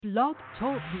Blog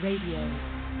Talk Radio.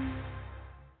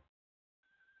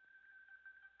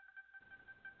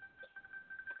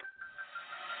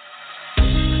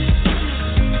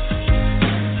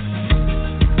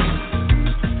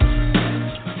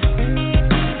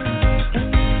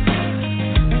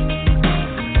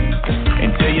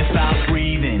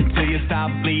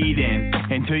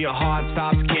 Until your heart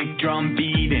stops kick drum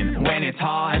beating. When it's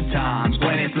hard times,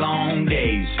 when it's long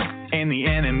days, and the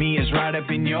enemy is right up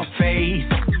in your face.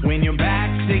 When your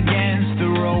back's against the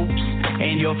ropes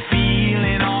and you're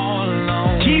feeling all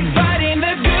alone. Keep fighting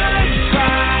the good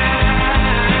fight.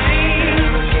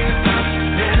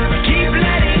 Keep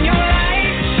letting your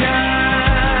light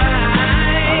shine.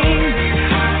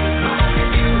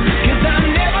 'Cause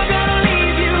I'm never gonna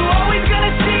leave you, always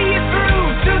gonna see you through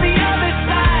to the other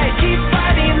side. Keep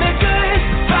fighting the good,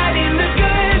 fighting the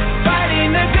good,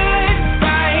 fighting the good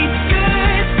fight,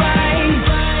 good fight.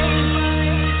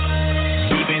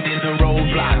 Even in the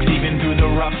roadblocks, even through the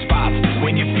rough spots,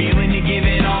 when you're feeling you're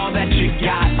giving all that you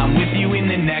got, I'm with you in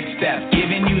the next step,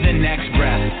 giving you the next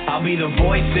breath. I'll be the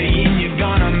voice saying you're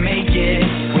gonna make it.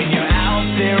 When you're out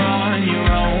there on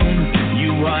your own,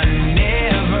 you are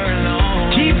never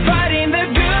alone. Keep fighting the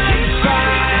good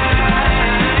fight.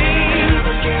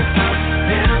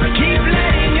 Keep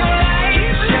letting your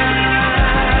light shine.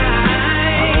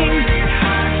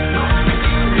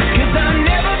 'Cause I'm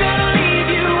never gonna leave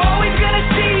you, always gonna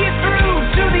see you through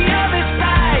to the other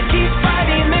side. Keep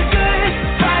fighting the good,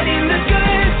 fighting the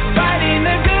good, fighting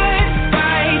the good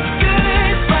fight,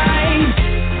 good fight.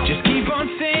 Just keep on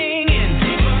singing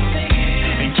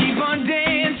and keep on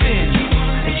dancing.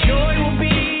 And joy will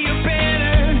be your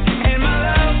banner, and my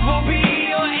love will be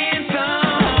your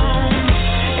anthem.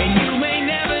 And you may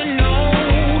never know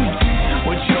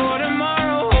what your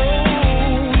tomorrow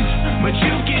holds, but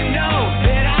you can know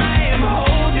that I am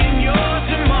holding your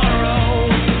tomorrow.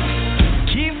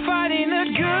 Keep fighting the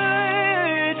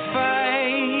good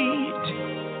fight.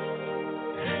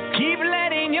 Keep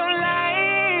letting your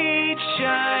light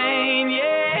shine,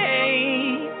 yeah.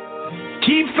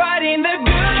 Keep fighting the good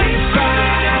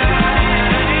fight.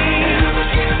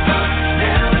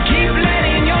 Keep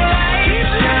letting your light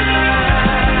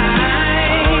shine.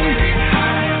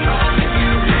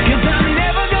 'Cause I'm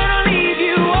never gonna leave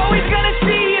you, always gonna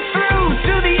see you through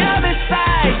to the other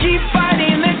side. Keep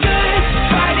fighting the good,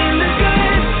 fighting the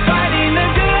good, fighting the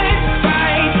good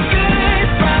fight, good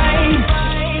fight.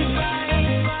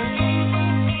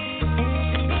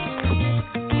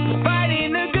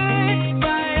 Fighting the good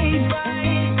fight.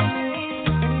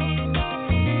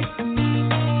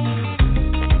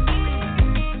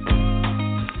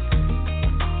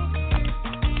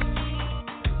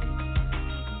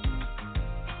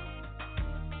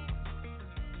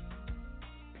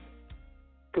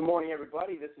 Good morning,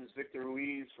 everybody. This is Victor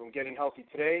Ruiz from Getting Healthy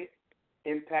Today,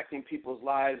 Impacting People's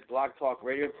Lives blog talk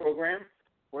radio program,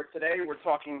 where today we're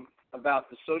talking about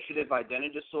dissociative identity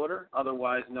disorder,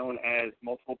 otherwise known as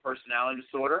multiple personality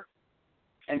disorder.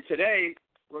 And today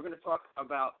we're going to talk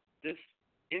about this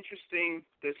interesting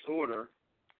disorder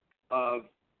of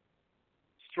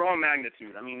strong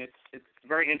magnitude. I mean, it's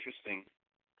very interesting.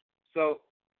 So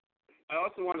I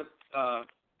also want to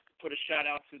put a shout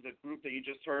out to the group that you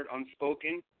just heard,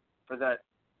 Unspoken, for that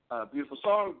beautiful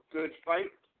song, Good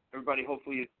Fight. Everybody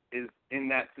hopefully is in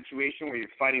that situation where you're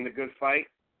fighting the good fight,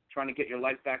 trying to get your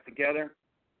life back together.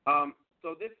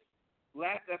 So this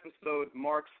last episode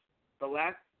marks the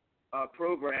last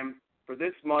program for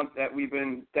this month that we've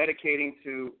been dedicating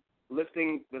to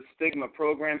lifting the stigma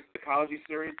program psychology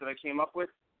series that I came up with.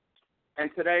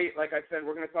 And today, like I said,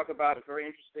 we're going to talk about a very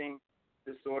interesting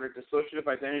disorder, dissociative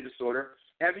identity disorder.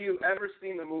 Have you ever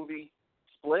seen the movie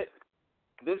Split?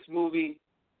 This movie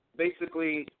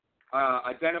basically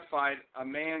identified a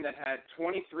man that had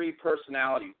 23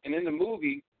 personalities. And in the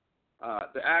movie,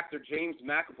 the actor James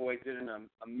McAvoy did an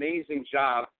amazing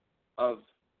job of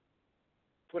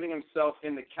putting himself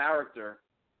in the character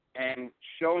and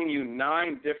showing you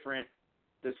 9 different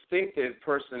distinctive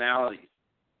personalities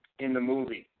in the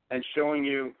movie and showing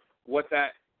you what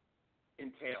that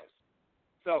entails.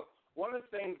 So one of the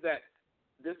things that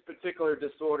this particular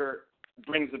disorder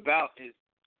brings about is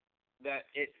that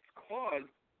it's caused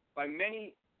by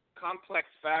many complex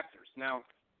factors. Now,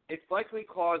 it's likely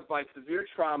caused by severe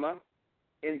trauma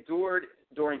endured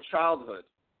during childhood,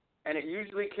 and it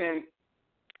usually can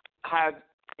have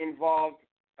involved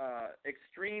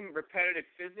extreme repetitive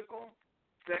physical,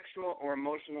 sexual, or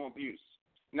emotional abuse.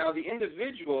 Now, the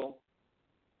individual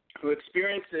who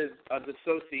experiences a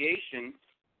dissociation,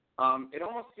 it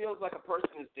almost feels like a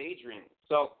person is daydreaming.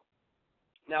 So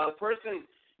now the person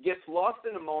gets lost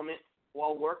in a moment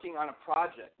while working on a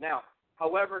project. Now,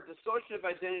 However, dissociative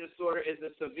identity disorder is a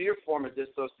severe form of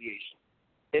dissociation.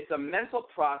 It's a mental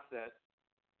process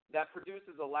that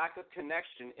produces a lack of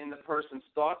connection in the person's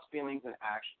thoughts, feelings, and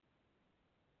actions.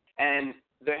 And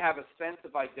they have a sense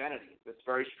of identity that's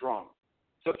very strong.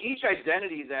 So each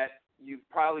identity that you've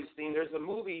probably seen, there's a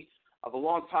movie of a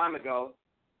long time ago.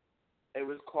 It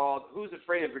was called Who's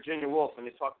Afraid of Virginia Woolf, and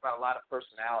they talked about a lot of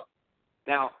personality.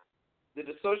 Now, the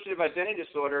dissociative identity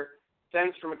disorder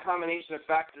stems from a combination of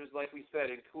factors, like we said.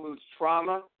 It includes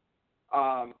trauma,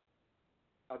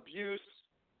 abuse,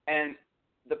 and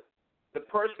the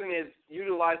person is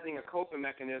utilizing a coping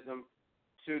mechanism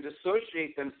to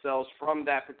dissociate themselves from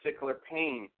that particular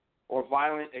pain or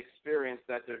violent experience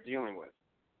that they're dealing with.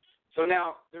 So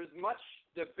now there's much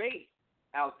debate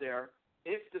out there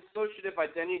if dissociative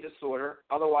identity disorder,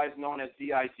 otherwise known as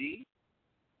DID,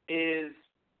 is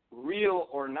real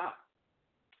or not.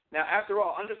 Now, after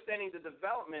all, understanding the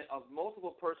development of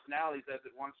multiple personalities, as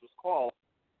it once was called,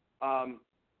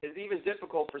 is even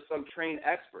difficult for some trained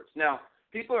experts. Now,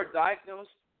 people are diagnosed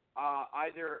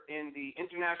either in the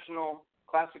International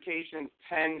Classification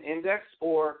 10 Index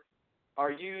or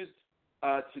are used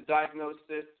to diagnose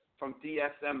this from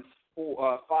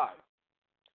DSM-5.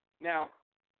 Now,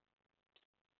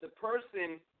 the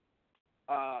person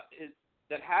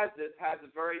that has this has a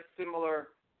very similar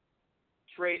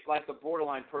trait like a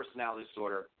borderline personality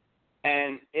disorder,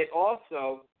 and it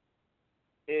also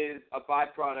is a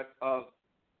byproduct of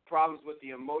problems with the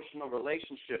emotional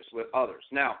relationships with others.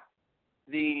 Now,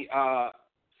 the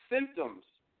symptoms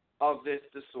of this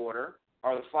disorder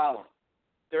are the following.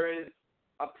 There is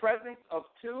a presence of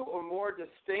two or more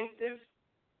distinctive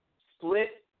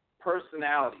split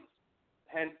personalities,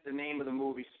 hence the name of the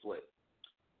movie, Split.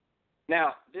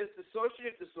 Now, this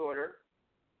dissociative disorder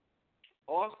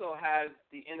also has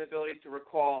the inability to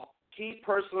recall key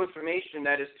personal information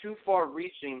that is too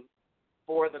far-reaching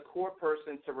for the core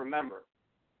person to remember,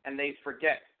 and they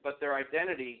forget, but their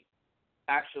identity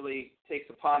actually takes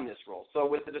upon this role. So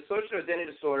with the dissociative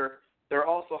identity disorder, there are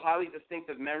also highly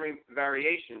distinctive memory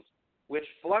variations which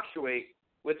fluctuate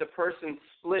with the person's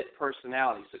split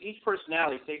personality. So each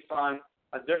personality takes on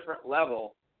a different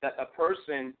level that a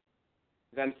person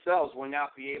themselves will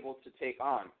not be able to take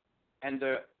on. And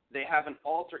they have an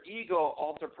alter ego,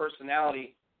 alter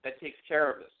personality that takes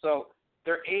care of this. So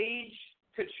their age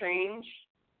could change.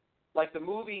 Like the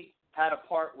movie had a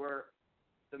part where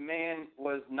the man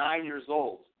was 9 years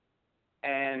old,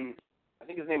 and I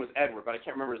think his name was Edward, but I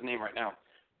can't remember his name right now.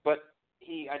 But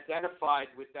he identified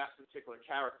with that particular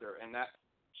character, and that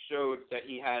showed that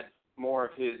he had more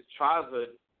of his childhood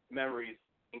memories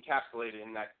encapsulated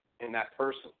in that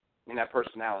person, in that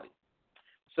personality.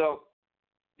 So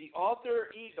the alter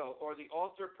ego or the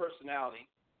alter personality,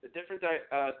 the different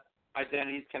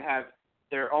identities can have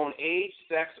their own age,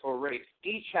 sex, or race.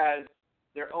 Each has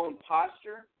their own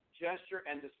posture, gesture,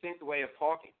 and distinct way of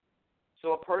talking.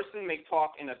 So a person may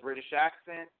talk in a British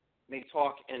accent, may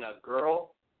talk in a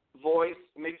girl voice,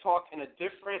 may talk in a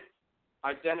different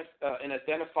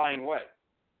identifying way.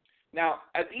 Now,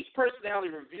 as each personality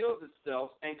reveals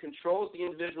itself and controls the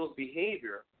individual's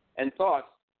behavior and thoughts,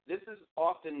 this is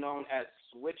often known as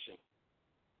switching.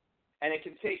 And it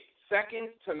can take seconds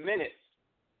to minutes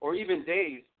or even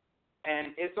days,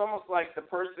 and it's almost like the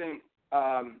person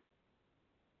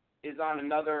is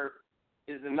another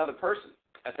person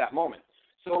at that moment.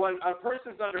 So when a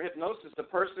person's under hypnosis, the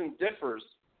person differs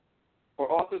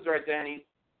or alters their identity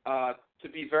to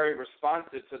be very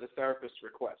responsive to the therapist's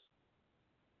request.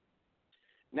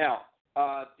 Now,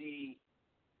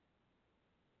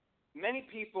 many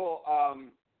people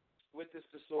with this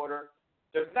disorder,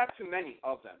 there's not too many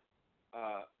of them.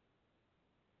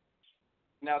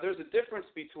 Now, there's a difference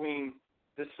between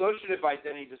dissociative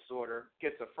identity disorder,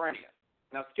 schizophrenia.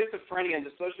 Now, schizophrenia and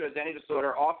dissociative identity disorder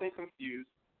are often confused,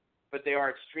 but they are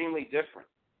extremely different.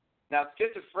 Now,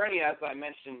 schizophrenia, as I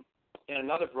mentioned in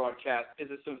another broadcast, is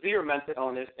a severe mental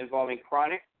illness involving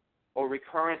chronic or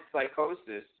recurrent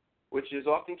psychosis, which is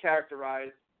often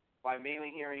characterized by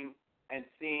mainly hearing and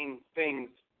seeing things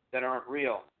that aren't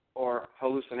real or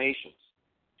hallucinations,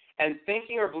 and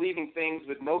thinking or believing things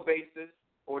with no basis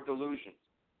or delusions.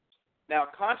 Now,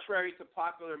 contrary to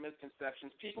popular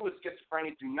misconceptions, people with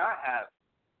schizophrenia do not have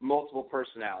multiple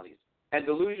personalities, and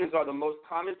delusions are the most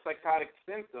common psychotic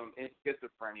symptom in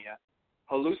schizophrenia.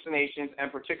 Hallucinations,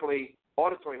 and particularly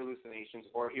auditory hallucinations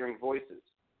or hearing voices,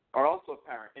 are also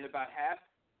apparent in about half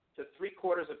to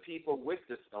three-quarters of people with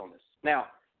this illness. Now,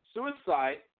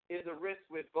 suicide is a risk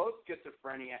with both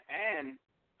schizophrenia and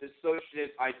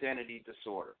dissociative identity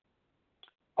disorder.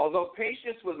 Although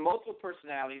patients with multiple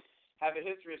personalities have a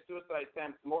history of suicide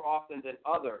attempts more often than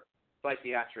other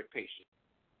psychiatric patient.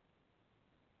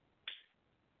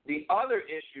 The other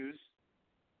issues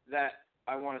that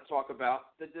I want to talk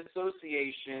about, the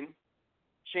dissociation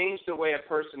changed the way a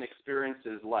person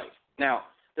experiences life. Now,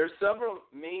 there's several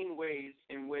main ways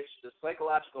in which the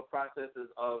psychological processes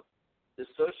of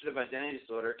dissociative identity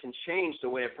disorder can change the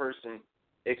way a person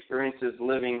experiences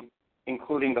living,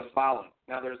 including the following.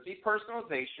 Now, there's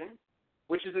depersonalization,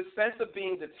 which is a sense of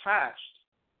being detached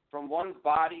from one's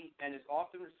body and is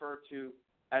often referred to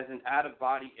as an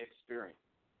out-of-body experience.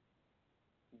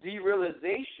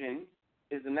 Derealization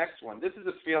is the next one. This is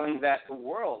a feeling that the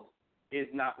world is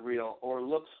not real or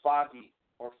looks foggy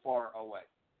or far away.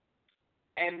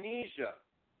 Amnesia.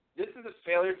 This is a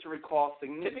failure to recall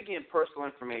significant personal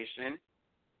information,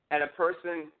 and a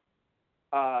person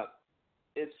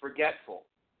is forgetful.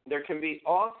 There can be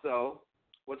also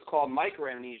what's called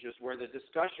microamnesias, where the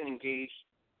discussion engaged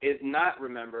is not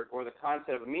remembered or the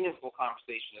content of a meaningful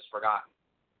conversation is forgotten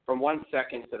from 1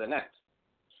 second to the next.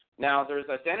 Now, there's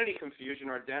identity confusion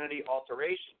or identity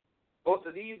alteration. Both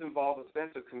of these involve a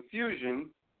sense of confusion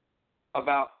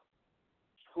about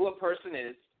who a person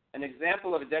is. An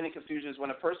example of identity confusion is when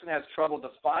a person has trouble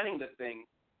defining the things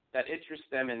that interest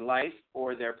them in life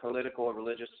or their political or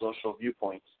religious social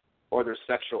viewpoints or their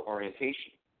sexual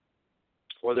orientation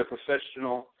or their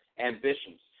professional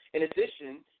ambitions. In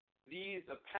addition, these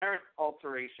apparent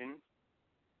alterations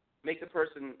make the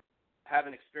person have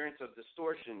an experience of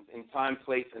distortions in time,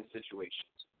 place, and situations.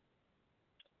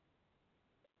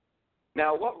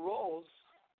 Now, what roles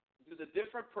do the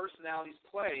different personalities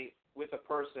play with a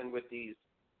person with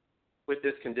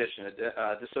this condition,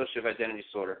 dissociative identity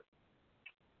disorder?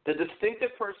 The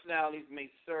distinctive personalities may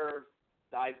serve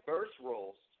diverse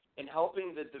roles in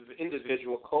helping the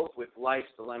individual cope with life's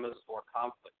dilemmas or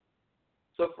conflict.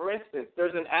 So, for instance,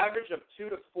 there's an average of 2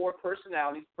 to 4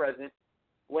 personalities present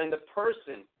when the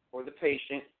person or the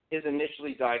patient is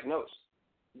initially diagnosed.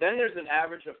 Then there's an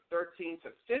average of 13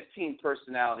 to 15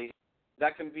 personalities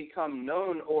that can become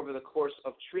known over the course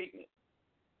of treatment.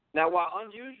 Now, while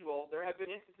unusual, there have been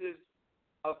instances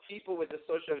of people with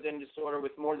dissociative identity disorder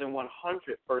with more than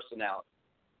 100 personalities.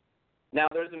 Now,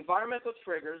 there's environmental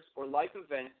triggers or life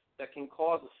events that can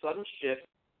cause a sudden shift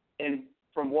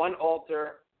from one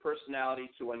alter personality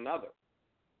to another.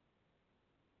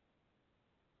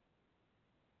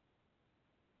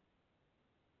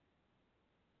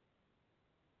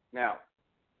 Now,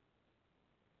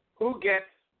 who gets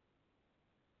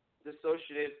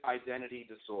dissociative identity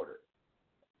disorder?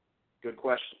 Good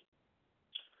question.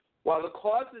 While the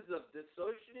causes of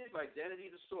dissociative identity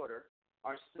disorder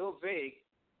are still vague,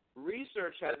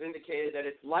 research has indicated that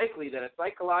it's likely that a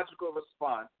psychological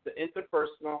response to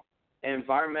interpersonal and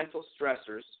environmental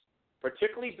stressors,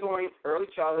 particularly during early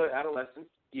childhood, adolescent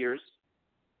years,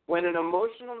 when an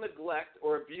emotional neglect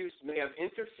or abuse may have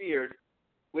interfered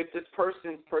with this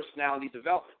person's personality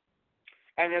development.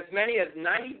 And as many as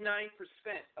 99%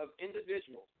 of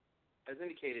individuals, as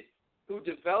indicated, who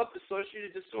develop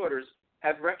dissociative disorders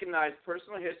have recognized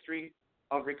personal history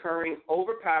of recurring,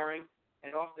 overpowering,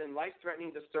 and often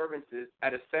life-threatening disturbances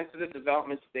at a sensitive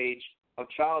development stage of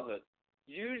childhood,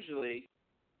 usually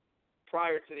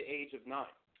prior to the age of 9.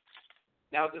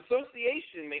 Now,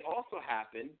 dissociation may also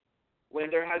happen when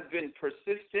there has been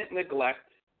persistent neglect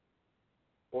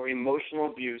or emotional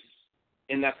abuse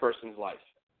in that person's life,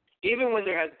 even when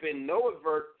there has been no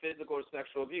overt physical or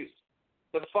sexual abuse.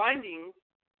 The findings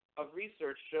of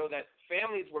research show that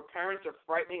families where parents are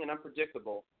frightening and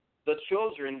unpredictable, the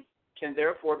children can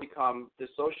therefore become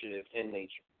dissociative in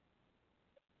nature.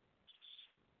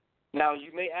 Now,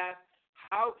 you may ask,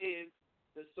 how is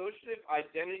dissociative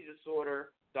identity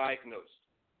disorder diagnosed?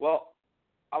 Well,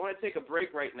 I want to take a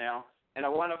break right now, and I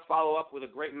want to follow up with a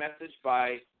great message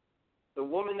by the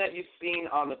woman that you've seen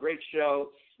on the great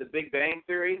show, The Big Bang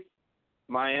Theory,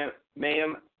 Mayim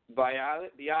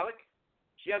Bialik.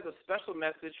 She has a special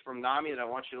message from NAMI that I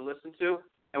want you to listen to.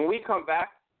 And when we come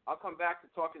back, I'll come back to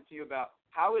talking to you about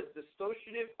how is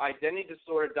dissociative identity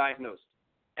disorder diagnosed.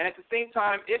 And at the same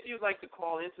time, if you'd like to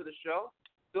call into the show,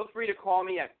 feel free to call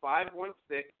me at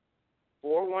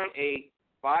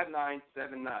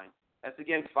 516-418-5979. That's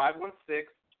again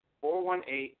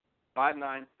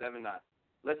 516-418-5979.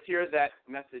 Let's hear that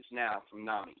message now from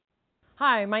NAMI.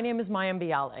 Hi, my name is Mayim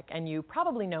Bialik, and you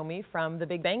probably know me from The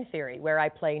Big Bang Theory, where I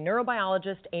play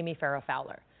neurobiologist Amy Farrah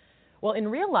Fowler. Well, in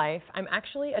real life, I'm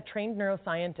actually a trained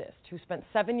neuroscientist who spent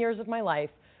 7 years of my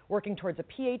life working towards a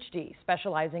PhD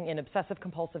specializing in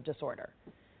obsessive-compulsive disorder.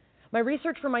 My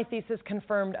research for my thesis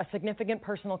confirmed a significant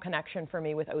personal connection for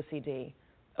me with OCD.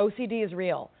 OCD is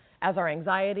real, as are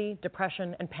anxiety,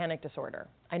 depression, and panic disorder.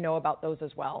 I know about those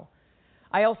as well.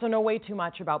 I also know way too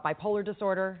much about bipolar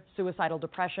disorder, suicidal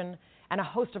depression, and a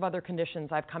host of other conditions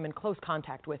I've come in close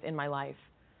contact with in my life.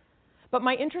 But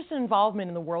my interest and involvement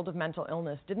in the world of mental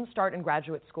illness didn't start in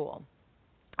graduate school.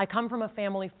 I come from a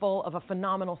family full of a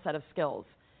phenomenal set of skills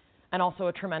and also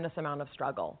a tremendous amount of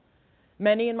struggle.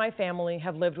 Many in my family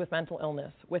have lived with mental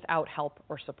illness without help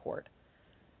or support.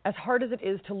 As hard as it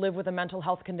is to live with a mental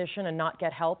health condition and not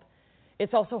get help,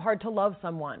 it's also hard to love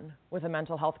someone with a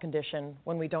mental health condition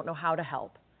when we don't know how to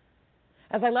help.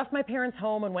 As I left my parents'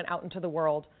 home and went out into the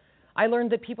world, I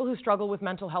learned that people who struggle with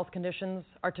mental health conditions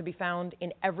are to be found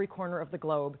in every corner of the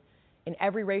globe, in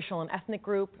every racial and ethnic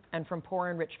group, and from poor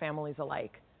and rich families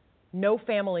alike. No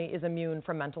family is immune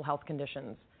from mental health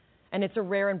conditions, and it's a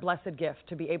rare and blessed gift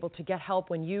to be able to get help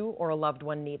when you or a loved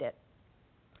one need it.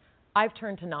 I've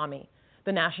turned to NAMI,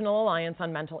 the National Alliance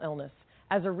on Mental Illness,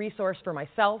 as a resource for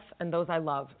myself and those I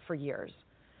love for years.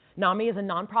 NAMI is a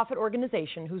nonprofit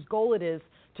organization whose goal it is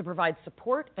to provide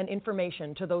support and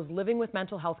information to those living with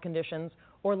mental health conditions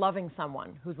or loving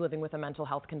someone who's living with a mental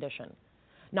health condition.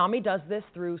 NAMI does this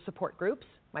through support groups,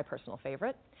 my personal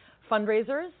favorite,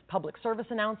 fundraisers, public service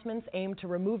announcements aimed to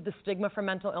remove the stigma from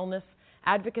mental illness,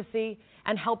 advocacy,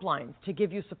 and helplines to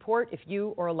give you support if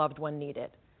you or a loved one need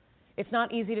it. It's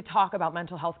not easy to talk about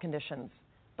mental health conditions,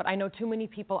 but I know too many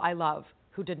people I love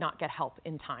who did not get help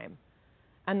in time.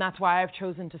 And that's why I've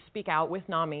chosen to speak out with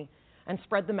NAMI and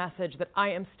spread the message that I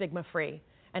am stigma-free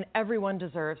and everyone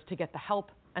deserves to get the help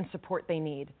and support they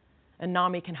need. And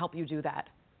NAMI can help you do that.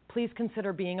 Please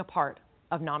consider being a part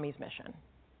of NAMI's mission.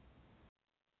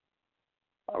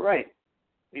 All right.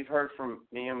 We've heard from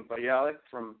Mayim Bialik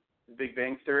from The Big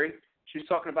Bang Theory. She's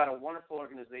talking about a wonderful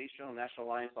organization, National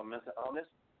Alliance on Mental Illness.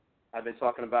 I've been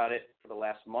talking about it for the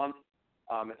last month.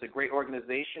 It's a great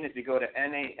organization. If you go to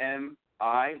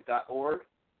NAMI.org,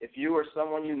 if you or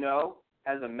someone you know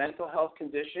has a mental health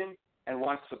condition and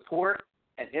wants support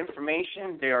and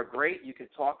information, they are great. You can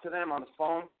talk to them on the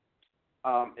phone.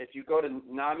 If you go to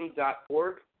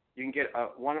NAMI.org, you can get a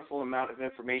wonderful amount of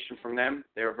information from them.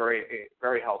 They're very,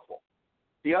 very helpful.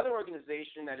 The other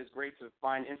organization that is great to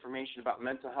find information about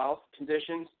mental health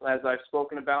conditions, as I've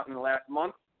spoken about in the last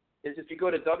month, is if you go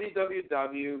to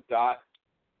www.nimh.nih.gov,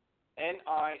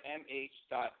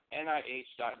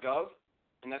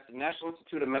 and that's the National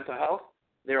Institute of Mental Health.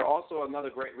 They're also another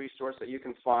great resource that you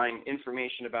can find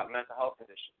information about mental health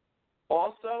conditions.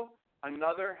 Also,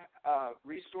 another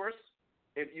resource,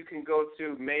 if you can go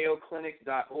to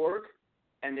mayoclinic.org,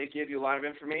 and they give you a lot of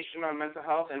information on mental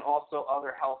health and also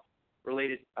other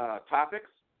health-related topics.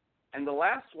 And the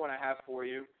last one I have for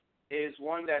you is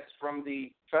one that's from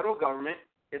the federal government.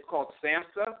 It's called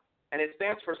SAMHSA, and it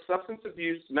stands for Substance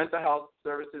Abuse Mental Health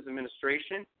Services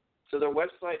Administration. So their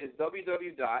website is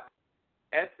www.samhsa.gov.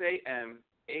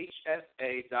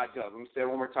 Let me say it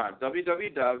one more time,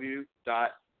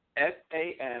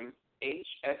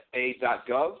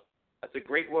 www.samhsa.gov. That's a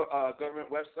great government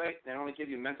website. They not only give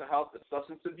you mental health but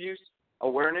substance abuse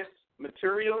awareness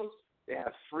materials. They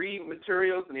have free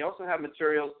materials, and they also have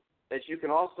materials that you can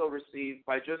also receive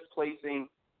by just placing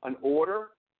an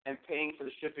order and paying for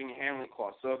the shipping and handling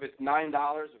costs. So if it's $9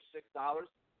 or $6,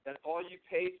 that's all you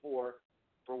pay for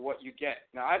what you get.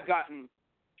 Now, I've gotten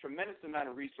tremendous amount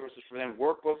of resources for them,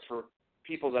 workbooks for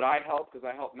people that I help, because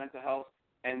I help mental health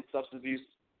and substance abuse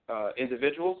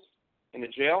individuals in the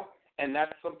jail, and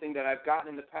that's something that I've gotten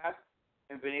in the past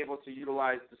and been able to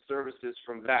utilize the services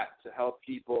from that to help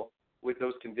people with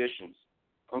those conditions.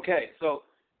 Okay, so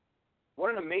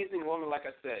what an amazing woman, like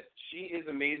I said. She is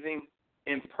amazing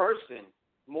in person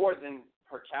more than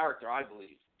her character, I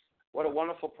believe. What a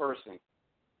wonderful person.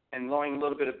 And knowing a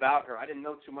little bit about her, I didn't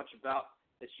know too much about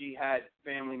that she had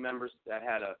family members that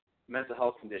had a mental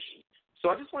health condition. So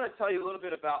I just want to tell you a little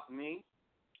bit about me.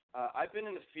 I've been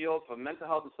in the field of mental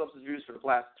health and substance abuse for the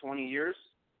last 20 years.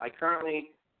 I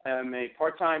currently am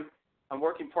I'm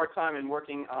working part-time and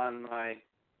working on my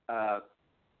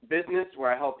business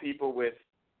where I help people with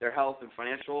their health and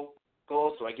financial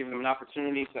goals. So I give them an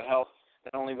opportunity to help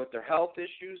not only with their health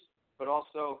issues, but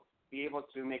also be able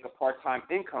to make a part-time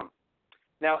income.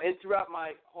 Now, throughout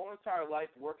my whole entire life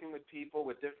working with people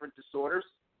with different disorders,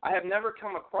 I have never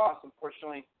come across,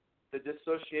 unfortunately, the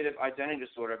dissociative identity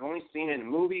disorder. I've only seen it in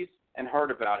movies and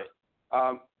heard about it.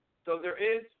 So there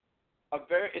is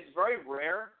it's very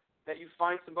rare that you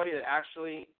find somebody that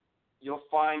actually you'll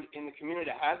find in the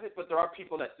community that has it, but there are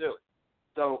people that do.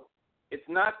 So it's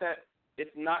not that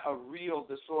it's not a real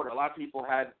disorder. A lot of people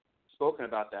had spoken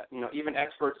about that. You know, even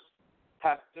experts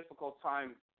have difficult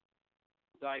time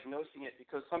diagnosing it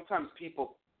because sometimes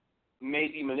people may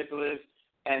be manipulative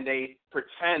and they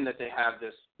pretend that they have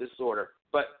this disorder.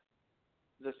 But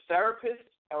the therapist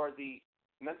or the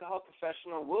mental health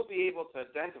professional will be able to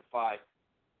identify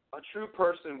a true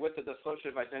person with a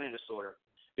dissociative identity disorder.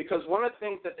 Because one of the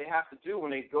things that they have to do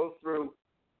when they go through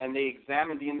and they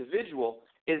examine the individual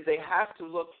is they have to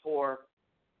look for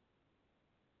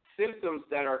symptoms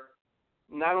that are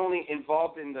not only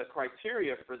involved in the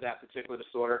criteria for that particular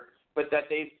disorder, but that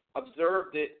they've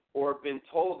observed it or been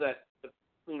told that,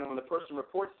 when the person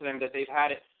reports to them that they've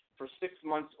had it for 6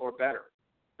 months or better.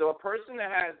 So a person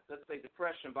that has, let's say,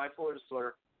 depression, bipolar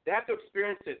disorder, they have to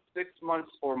experience it 6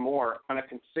 months or more on a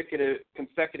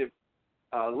consecutive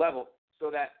level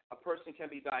so that a person can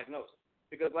be diagnosed.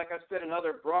 Because like I've said in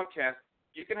other broadcasts,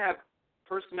 you can have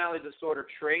personality disorder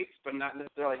traits but not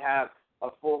necessarily have a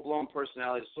full-blown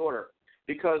personality disorder.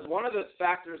 Because one of the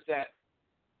factors that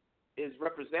is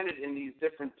represented in these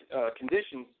different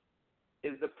conditions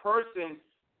is the person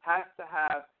has to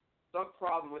have some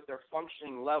problem with their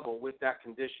functioning level with that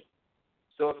condition.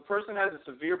 So if a person has a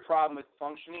severe problem with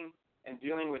functioning and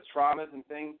dealing with traumas and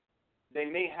things, they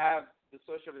may have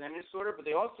dissociative identity disorder, but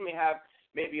they also may have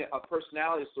maybe a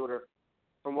personality disorder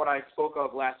from what I spoke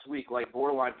of last week, like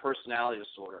borderline personality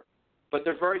disorder. But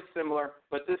they're very similar,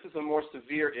 but this is a more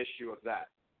severe issue of that.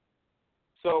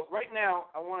 So right now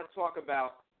I want to talk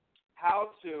about how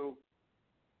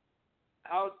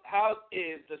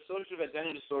is dissociative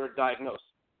identity disorder diagnosed.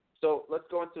 So let's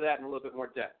go into that in a little bit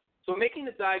more depth. So making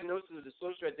the diagnosis of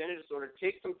dissociative identity disorder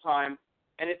takes some time,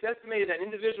 and it's estimated that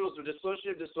individuals with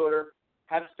dissociative disorder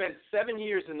have spent 7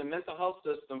 years in the mental health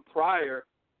system prior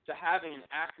to having an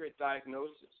accurate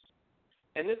diagnosis.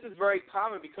 And this is very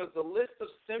common because the list of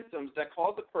symptoms that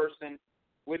cause a person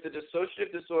with the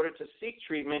dissociative disorder to seek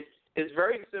treatment is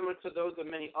very similar to those of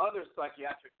many other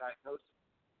psychiatric diagnoses,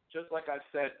 just like I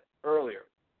said earlier.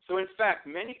 So in fact,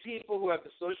 many people who have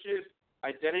dissociative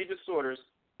identity disorders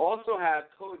also have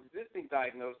coexisting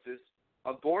diagnoses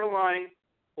of borderline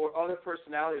or other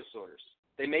personality disorders.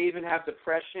 They may even have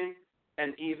depression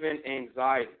and even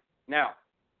anxiety. Now,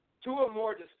 2 or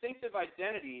more distinctive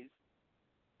identities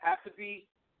have to be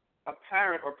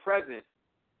apparent or present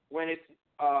when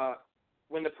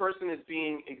the person is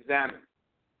being examined.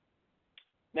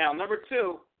 Now, number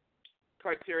 2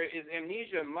 criteria is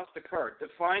amnesia must occur,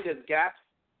 defined as gaps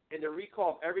in the recall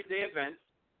of everyday events,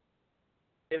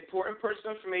 important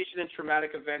personal information, and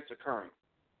traumatic events occurring.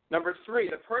 Number 3,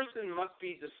 the person must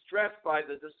be distressed by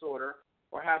the disorder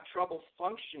or have trouble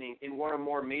functioning in one or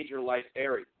more major life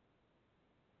areas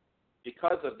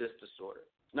because of this disorder.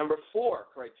 Number 4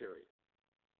 criteria,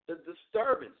 the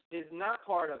disturbance is not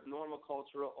part of normal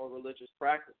cultural or religious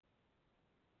practice.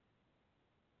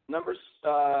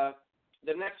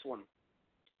 The next one,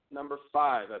 number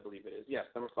 5, I believe it is. Yes,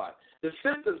 number 5. The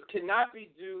symptoms cannot be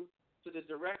due to the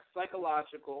direct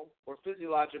psychological or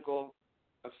physiological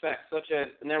effects, such as,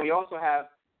 and then we also have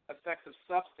effects of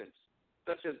substance,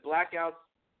 such as blackouts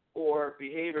or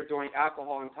behavior during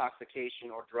alcohol intoxication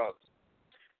or drugs,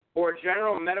 or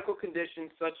general medical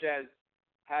conditions such as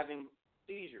having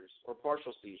seizures or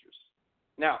partial seizures.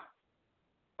 Now,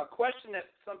 a question that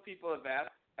some people have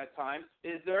asked at times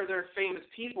is, are there famous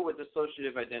people with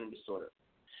dissociative identity disorder?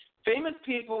 Famous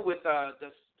people with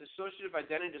dissociative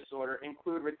identity disorder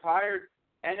include retired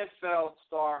NFL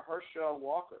star Herschel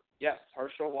Walker. Yes,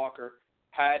 Herschel Walker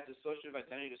had dissociative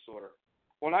identity disorder.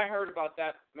 When I heard about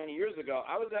that many years ago,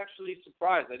 I was actually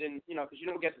surprised. I didn't, because you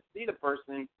don't get to see the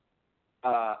person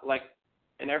like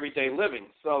in everyday living.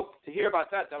 So to hear about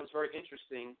that was very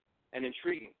interesting and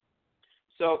intriguing.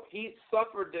 So he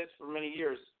suffered this for many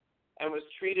years and was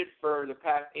treated for the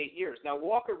past 8 years. Now,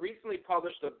 Walker recently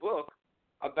published a book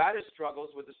about his struggles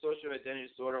with dissociative identity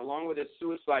disorder along with his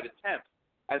suicide attempts.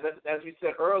 As we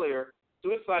said earlier,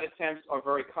 suicide attempts are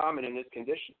very common in this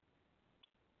condition.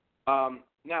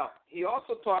 Now, he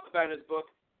also talked about in his book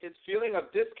his feeling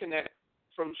of disconnect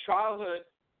from childhood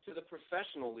to the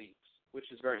professional leagues,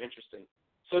 which is very interesting.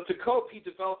 So to cope, he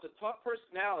developed a tough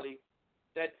personality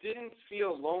that didn't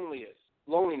feel loneliness,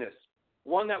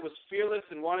 one that was fearless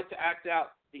and wanted to act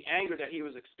out the anger that he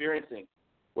was experiencing,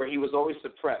 where he was always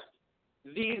suppressed.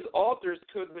 These authors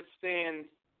could withstand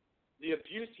the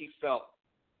abuse he felt.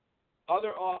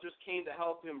 Other authors came to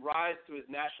help him rise to his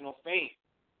national fame.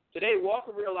 Today,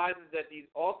 Walker realizes that these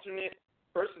alternate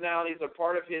personalities are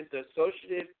part of his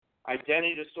dissociative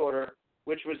identity disorder,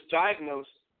 which was diagnosed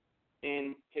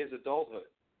in his adulthood.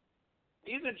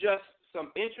 These are just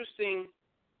some interesting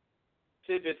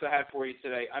tidbits I have for you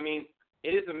today. I mean, it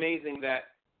is amazing that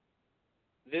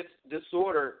this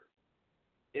disorder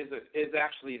is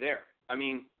actually there. I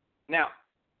mean, now,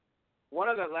 one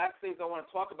of the last things I want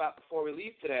to talk about before we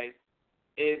leave today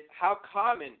is how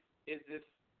common is this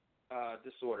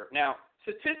disorder. Now,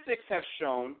 statistics have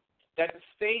shown that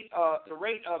the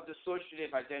rate of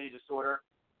dissociative identity disorder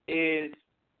is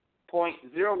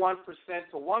 0.01%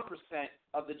 to 1%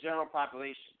 of the general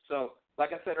population. So,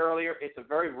 like I said earlier, it's a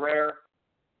very rare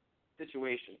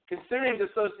situation. Considering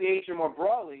dissociation more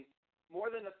broadly, more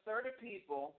than a third of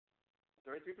people,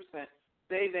 33%,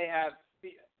 say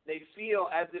they feel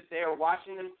as if they are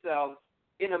watching themselves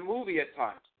in a movie at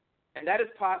times, and that is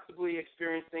possibly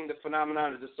experiencing the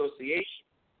phenomenon of dissociation.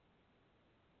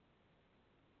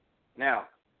 Now,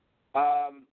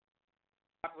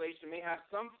 population may have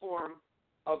some form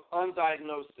of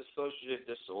undiagnosed dissociative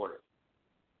disorder.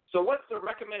 So what's the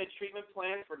recommended treatment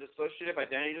plan for dissociative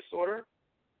identity disorder?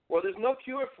 Well, there's no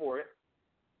cure for it,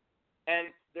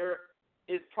 and there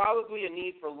is probably a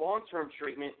need for long-term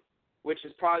treatment, which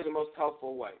is probably the most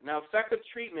helpful way. Now, effective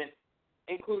treatment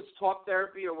includes talk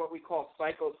therapy, or what we call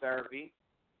psychotherapy,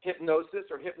 hypnosis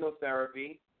or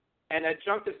hypnotherapy, and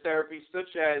adjunctive therapy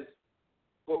such as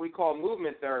what we call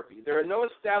movement therapy. There are no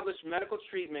established medical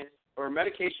treatments or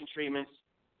medication treatments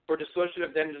for dissociative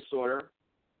identity disorder,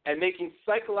 and making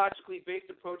psychologically based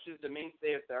approaches the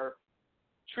mainstay of therapy.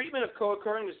 Treatment of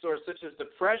co-occurring disorders such as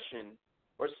depression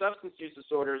or substance use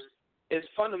disorders is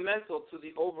fundamental to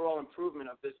the overall improvement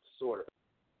of this disorder.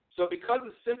 So because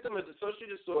the symptoms of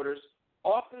dissociative disorders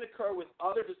often occur with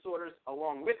other disorders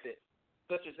along with it,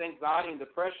 such as anxiety and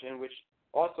depression, which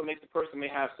also makes the person may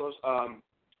have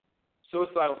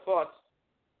suicidal thoughts,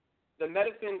 the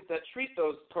medicines that treat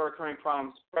those co-occurring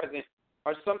problems present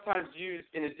are sometimes used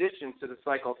in addition to the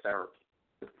psychotherapy.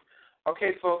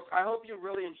 Okay, folks, I hope you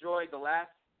really enjoyed the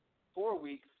last 4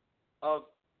 weeks of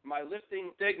my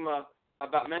lifting stigma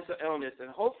about mental illness, and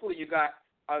hopefully you got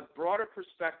a broader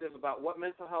perspective about what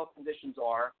mental health conditions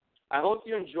are. I hope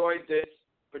you enjoyed this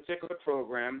particular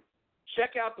program.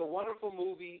 Check out the wonderful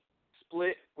movie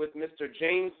Split with Mr.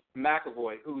 James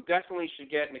McAvoy, who definitely should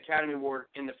get an Academy Award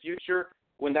in the future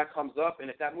when that comes up. And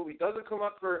if that movie doesn't come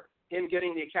up for him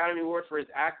getting the Academy Award for his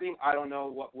acting, I don't know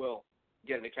what will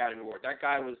get an Academy Award. That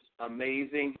guy was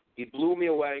amazing. He blew me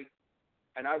away.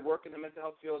 And I work in the mental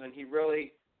health field, and he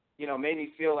really, made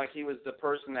me feel like he was the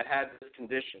person that had this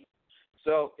condition.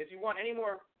 So if you want any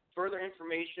more further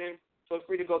information, feel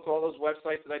free to go to all those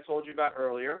websites that I told you about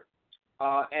earlier.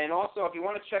 And also, if you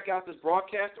want to check out this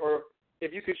broadcast, or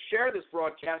if you could share this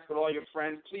broadcast with all your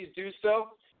friends, please do so.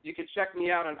 You can check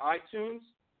me out on iTunes.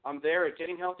 I'm there at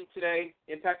Getting Healthy Today,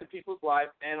 Impacting People's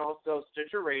Lives, and also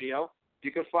Stitcher Radio.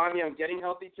 You can find me on Getting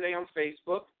Healthy Today on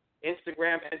Facebook,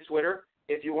 Instagram, and Twitter.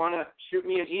 If you want to shoot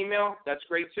me an email, that's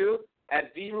great too,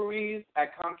 at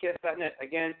vruiz@comcast.net.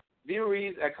 Again,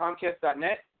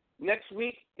 vruiz@comcast.net. Next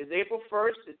week is April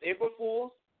 1st. It's April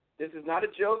Fool's. This is not a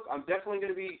joke. I'm definitely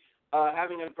going to be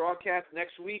having a broadcast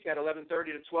next week at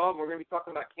 11:30 to 12. We're going to be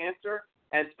talking about cancer,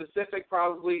 and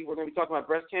probably we're going to be talking about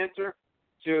breast cancer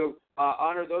to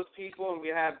honor those people. And we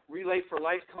have Relay for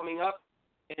Life coming up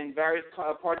in various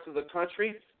parts of the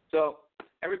country. So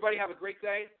everybody have a great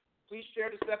day. Please share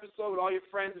this episode with all your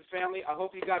friends and family. I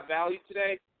hope you got value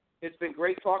today. It's been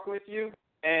great talking with you.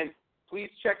 And please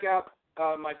check out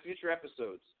my future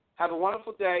episodes. Have a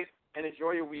wonderful day and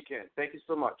enjoy your weekend. Thank you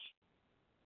so much.